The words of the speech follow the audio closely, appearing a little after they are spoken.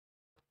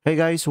Hey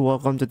guys,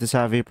 welcome to the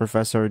Savvy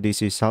Professor.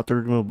 This is how to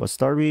remove a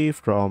story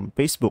from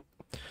Facebook.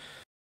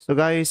 So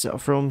guys,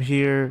 from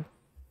here,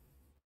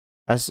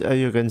 as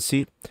you can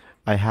see,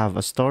 I have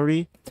a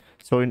story.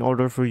 So in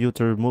order for you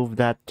to remove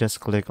that, just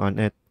click on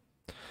it.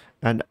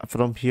 And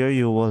from here,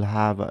 you will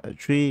have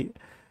three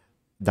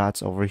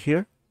dots over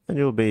here, and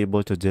you'll be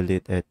able to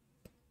delete it.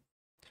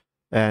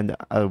 And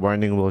a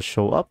warning will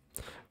show up.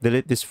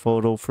 Delete this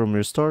photo from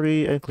your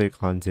story and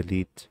click on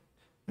delete.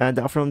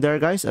 And from there,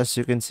 guys, as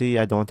you can see,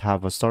 I don't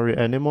have a story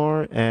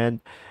anymore and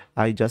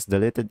I just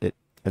deleted it.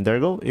 And there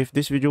you go. If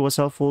this video was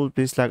helpful,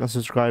 please like and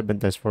subscribe, and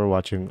thanks for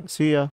watching. See ya.